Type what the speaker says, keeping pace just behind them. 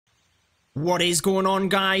What is going on,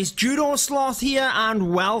 guys? Judo Sloth here,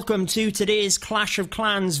 and welcome to today's Clash of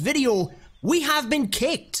Clans video. We have been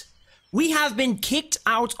kicked. We have been kicked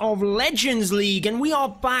out of Legends League, and we are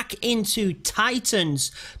back into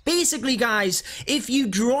Titans. Basically, guys, if you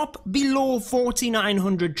drop below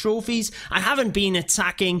 4,900 trophies, I haven't been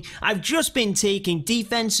attacking, I've just been taking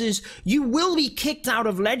defenses, you will be kicked out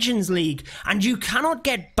of Legends League, and you cannot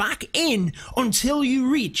get back in until you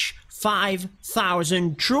reach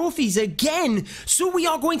 5,000 trophies again. So we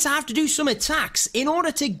are going to have to do some attacks in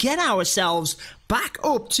order to get ourselves back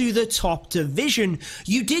up to the top division.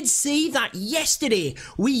 You did see that yesterday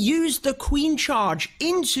we used the Queen Charge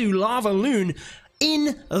into LavaLoon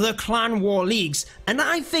in the Clan War Leagues, and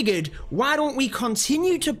I figured, why don't we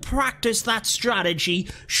continue to practice that strategy,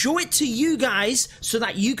 show it to you guys so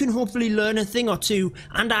that you can hopefully learn a thing or two,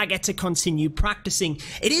 and I get to continue practicing.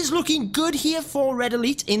 It is looking good here for Red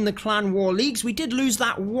Elite in the Clan War Leagues. We did lose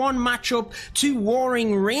that one matchup to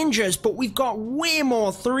Warring Rangers, but we've got way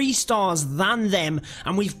more 3 stars than them,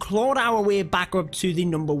 and we've clawed our way back up to the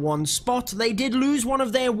 #1 spot. They did lose one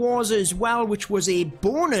of their wars as well, which was a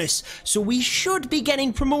bonus, so we should be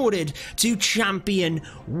getting promoted to Champion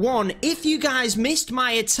 1. If you guys missed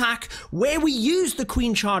my attack where we used the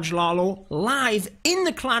Queen Charge Lalo live in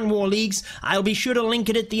the Clan War Leagues, I'll be sure to link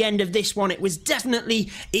it at the end of this one. It was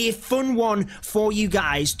definitely a fun one for you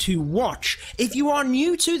guys to watch. If you are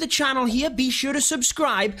new to the channel here, be sure to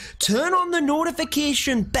subscribe, turn on the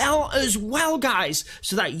notification bell as well, guys,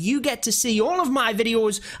 so that you get to see all of my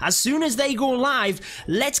videos as soon as they go live.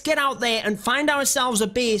 Let's get out there and find ourselves a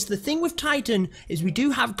base. The thing with Titan is we do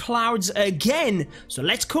have clouds again, so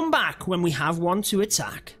let's come back when we have one to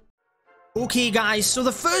attack. Okay guys, so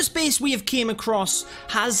the first base we have came across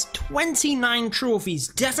has 29 trophies,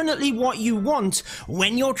 definitely what you want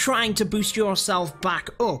when you're trying to boost yourself back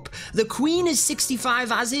up. The Queen is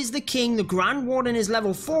 65, as is the King, the Grand Warden is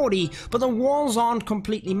level 40, but the walls aren't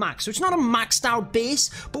completely maxed, so it's not a maxed out base,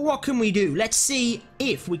 but what can we do? Let's see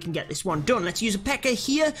if we can get this one done. Let's use a P.E.K.K.A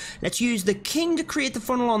here, let's use the King to create the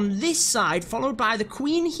funnel on this side, followed by the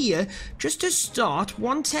Queen here, just to start,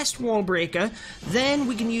 one test wall breaker, then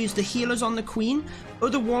we can use the healers on the Queen,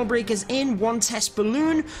 other wall breakers in, one test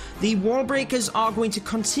balloon. The wall breakers are going to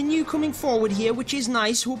continue coming forward here, which is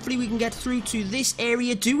nice. Hopefully we can get through to this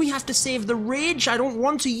area. Do we have to save the rage? I don't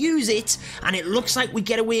want to use it, and it looks like we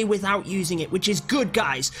get away without using it, which is good,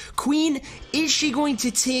 guys. Queen, is she going to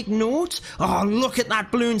take note? Oh, look at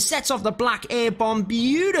that balloon, sets off the black air bomb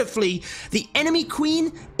beautifully. The enemy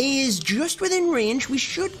Queen is just within range. We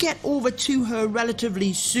should get over to her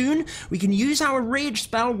relatively soon. We can use our rage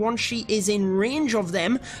spell once she is in range of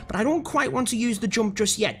them, but I don't quite want to use the jump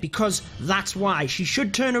just yet, because that's why. She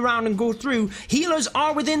should turn around and go through. Healers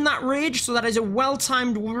are within that rage, so that is a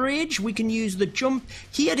well-timed rage. We can use the jump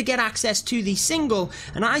here to get access to the single,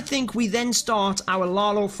 and I think we then start our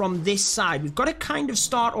Lalo from this side. We've got to kind of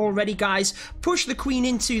start already, guys. Push the Queen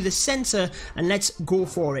into the center, and let's go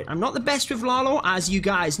for it. I'm not the best with Lalo, as you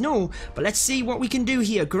guys know, but let's see what we can do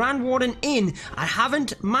here. Grand Warden in. I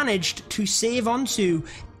haven't managed to save onto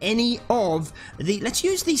any of the... Let's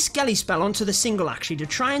use the Skelly spell onto the single, actually, to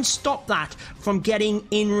try and stop that from getting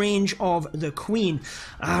in range of the Queen.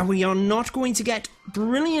 We are not going to get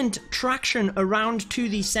brilliant traction around to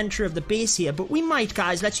the center of the base here, but we might,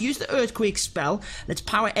 guys. Let's use the Earthquake spell. Let's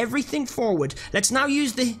power everything forward. Let's now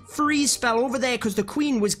use the Freeze spell over there, because the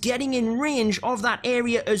Queen was getting in range of that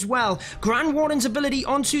area as well. Grand Warden's ability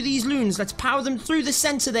onto these loons. Let's power them through the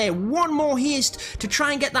center there. One more haste to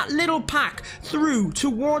try and get that little pack through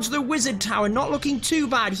towards the Wizard Tower. Not looking too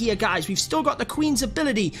bad here, guys. We've still got the Queen's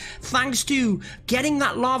ability, thanks to getting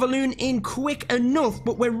that LavaLoon in quick enough,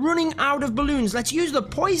 but we're running out of balloons. Let's use the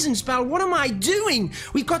Poison spell. What am I doing?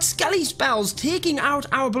 We've got Skelly spells taking out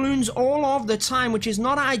our balloons all of the time, which is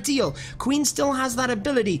not ideal. Queen still has that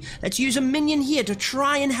ability. Let's use a minion here to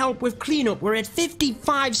try and help with cleanup. We're at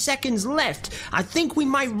 55 seconds left. I think we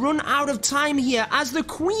might run out of time here as the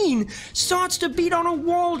Queen starts to beat on a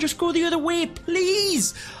wall. Just go the other way,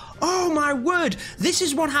 please. Oh my word, this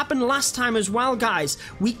is what happened last time as well, guys.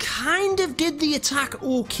 We kind of did the attack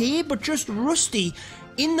okay, but just rusty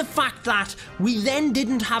in the fact that we then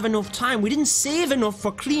didn't have enough time. We didn't save enough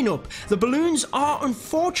for cleanup. The balloons are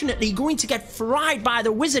unfortunately going to get fried by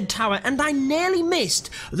the Wizard Tower, and I nearly missed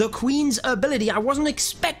the Queen's ability. I wasn't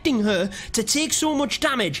expecting her to take so much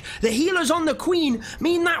damage. The healers on the Queen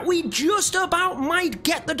mean that we just about might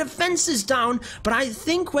get the defenses down, but I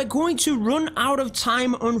think we're going to run out of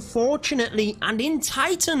time, unfortunately. And in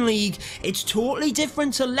Titan League, it's totally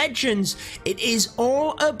different to Legends. It is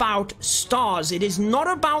all about stars. It is not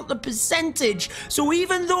not about the percentage. So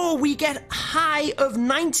even though we get high of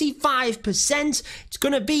 95%, it's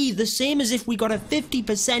going to be the same as if we got a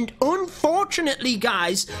 50%, unfortunately,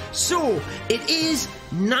 guys. So it is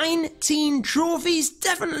 19 trophies,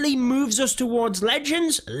 definitely moves us towards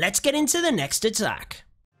Legends. Let's get into the next attack.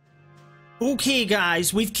 Okay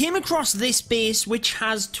guys, we've came across this base which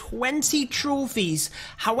has 20 trophies.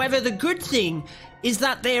 However, the good thing is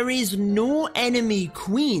that there is no enemy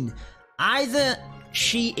queen. Either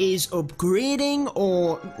she is upgrading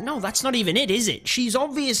or... no, that's not even it, is it? She's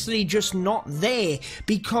obviously just not there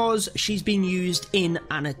because she's been used in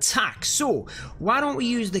an attack. So, why don't we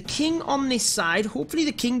use the king on this side? Hopefully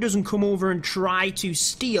the king doesn't come over and try to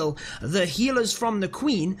steal the healers from the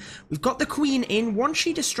queen. We've got the queen in. Once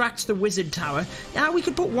she distracts the wizard tower, now we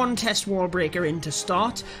could put one test wall breaker in to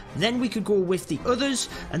start. Then we could go with the others.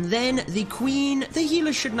 And then the queen... the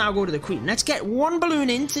healers should now go to the queen. Let's get one balloon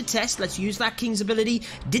in to test. Let's use that king's ability.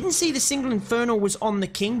 Didn't see the single inferno was on the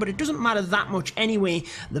king, but it doesn't matter that much anyway.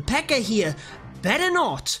 The P.E.K.K.A. here better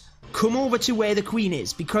not come over to where the queen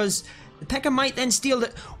is, because the P.E.K.K.A. might then steal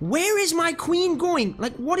the... where is my queen going?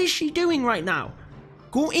 Like, what is she doing right now?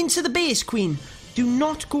 Go into the base, queen. Do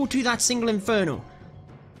not go to that single inferno.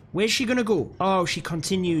 Where's she gonna go? Oh, she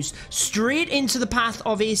continues straight into the path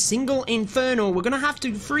of a single inferno. We're gonna have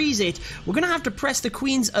to freeze it. We're gonna have to press the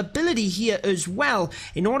queen's ability here as well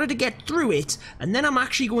in order to get through it. And then I'm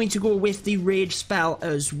actually going to go with the rage spell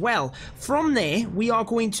as well. From there, we are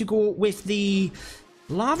going to go with the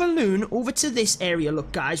LavaLoon over to this area.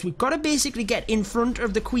 Look guys, we've got to basically get in front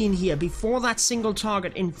of the queen here before that single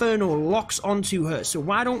target inferno locks onto her. So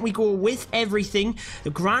why don't we go with everything? The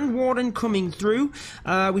Grand Warden coming through.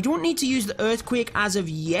 We don't need to use the earthquake as of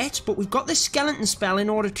yet, but we've got the skeleton spell in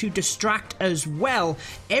order to distract as well.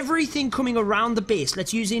 Everything coming around the base.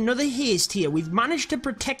 Let's use another haste here. We've managed to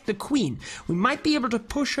protect the queen. We might be able to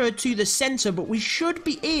push her to the center, but we should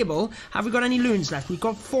be able... have we got any loons left? We've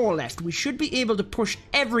got 4 left. We should be able to push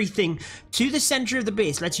everything to the center of the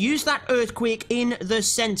base. Let's use that earthquake in the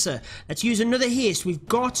center. Let's use another haste. We've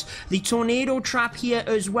got the tornado trap here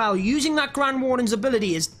as well. Using that Grand Warden's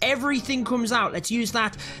ability as everything comes out. Let's use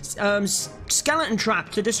that skeleton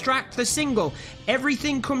trap to distract the single.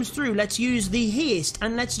 Everything comes through. Let's use the haste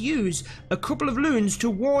and let's use a couple of loons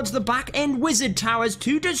towards the back end wizard towers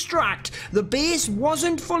to distract. The base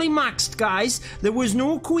wasn't fully maxed, guys. There was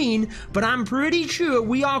no queen, but I'm pretty sure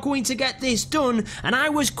we are going to get this done, and I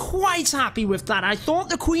was quite happy with that. I thought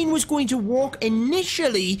the queen was going to walk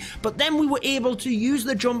initially, but then we were able to use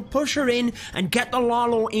the jump, push her in, and get the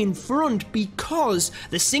Lalo in front because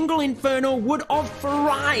the single inferno would have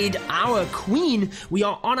fried our queen. We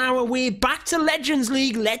are on our way back to Legends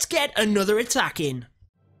League. Let's get another attack in.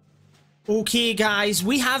 Okay guys,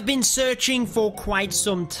 we have been searching for quite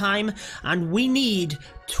some time and we need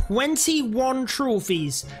 21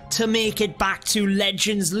 trophies to make it back to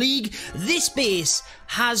Legends League. This base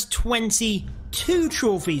has 22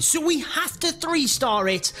 trophies, so we have to 3-star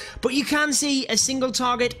it, but you can see a single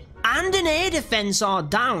target and an air defense are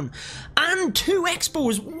down, and 2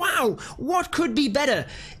 expos. Wow, what could be better?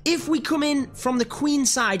 If we come in from the queen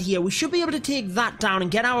side here, we should be able to take that down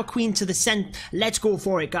and get our queen to the center. Let's go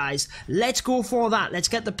for it, guys. Let's go for that. Let's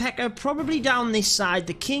get the P.E.K.K.A. probably down this side,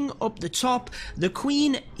 the king up the top, the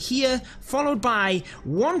queen here, followed by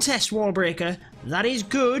 1 test wall breaker. That is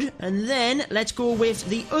good. And then let's go with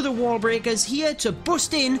the other wall breakers here to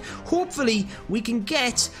bust in. Hopefully we can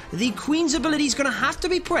get the queen's ability. Is going to have to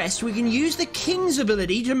be pressed. We can use the king's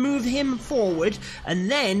ability to move him forward,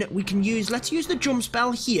 and then we can use, let's use the jump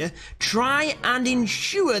spell here. Try and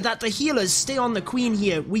ensure that the healers stay on the queen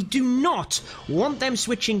here. We do not want them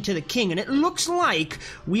switching to the king, and it looks like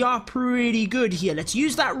we are pretty good here. Let's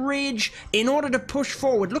use that rage in order to push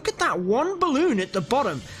forward. Look at that 1 balloon at the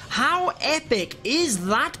bottom. How epic is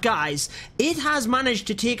that, guys? It has managed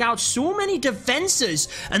to take out so many defenses,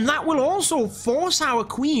 and that will also force our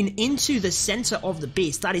queen into the center of the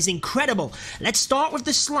base. That is incredible. Let's start with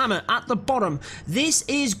the slammer at the bottom. This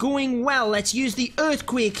is going well. Let's use the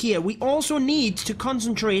earthquake here. We also need to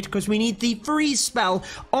concentrate because we need the freeze spell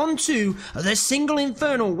onto the single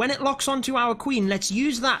inferno when it locks onto our queen. Let's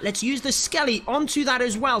use that. Let's use the skelly onto that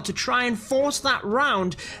as well to try and force that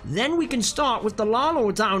round. Then we can start with the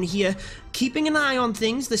Lalo down here, keeping an eye on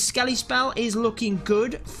things. The skelly spell is looking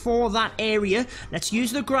good for that area. Let's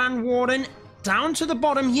use the Grand Warden down to the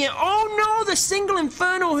bottom here. Oh no, the single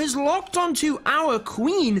inferno has locked onto our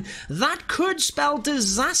queen. That could spell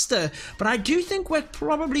disaster, but I do think we're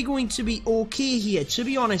probably going to be okay here, to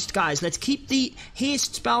be honest, guys. Let's keep the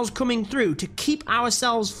haste spells coming through to keep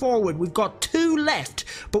ourselves forward. We've got 2 left,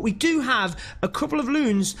 but we do have a couple of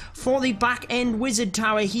loons for the back end wizard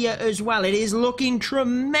tower here as well. It is looking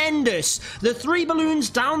tremendous. The 3 balloons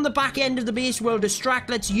down the back end of the base will distract.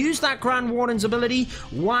 Let's use that Grand Warden's ability.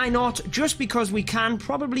 Why not? Just because we can.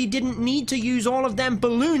 Probably didn't need to use all of them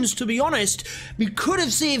balloons, to be honest. We could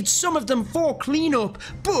have saved some of them for cleanup,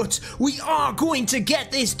 but we are going to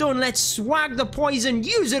get this done. Let's swag the poison,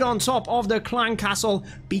 use it on top of the clan castle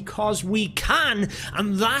because we can,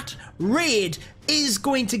 and that raid is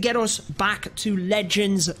going to get us back to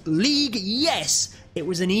Legends League. Yes, it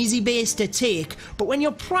was an easy base to take, but when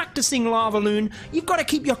you're practicing LavaLoon, you've got to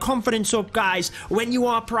keep your confidence up, guys, when you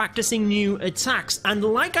are practicing new attacks. And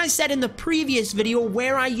like I said in the previous video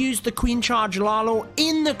where I used the Queen Charge Lalo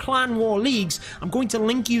in the Clan War Leagues, I'm going to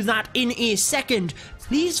link you that in a second.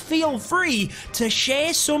 Please feel free to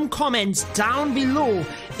share some comments down below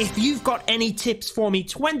if you've got any tips for me.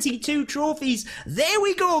 22 trophies. There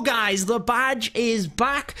we go, guys. The badge is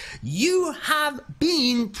back. You have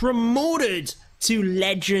been promoted to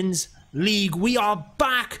Legends League. We are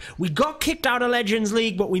back. We got kicked out of Legends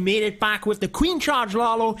League, but we made it back with the Queen Charge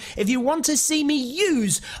Lalo. If you want to see me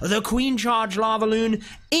use the Queen Charge LavaLoon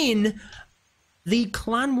in the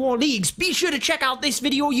Clan War Leagues, be sure to check out this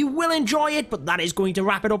video. You will enjoy it, but that is going to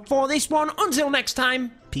wrap it up for this one. Until next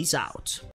time, peace out.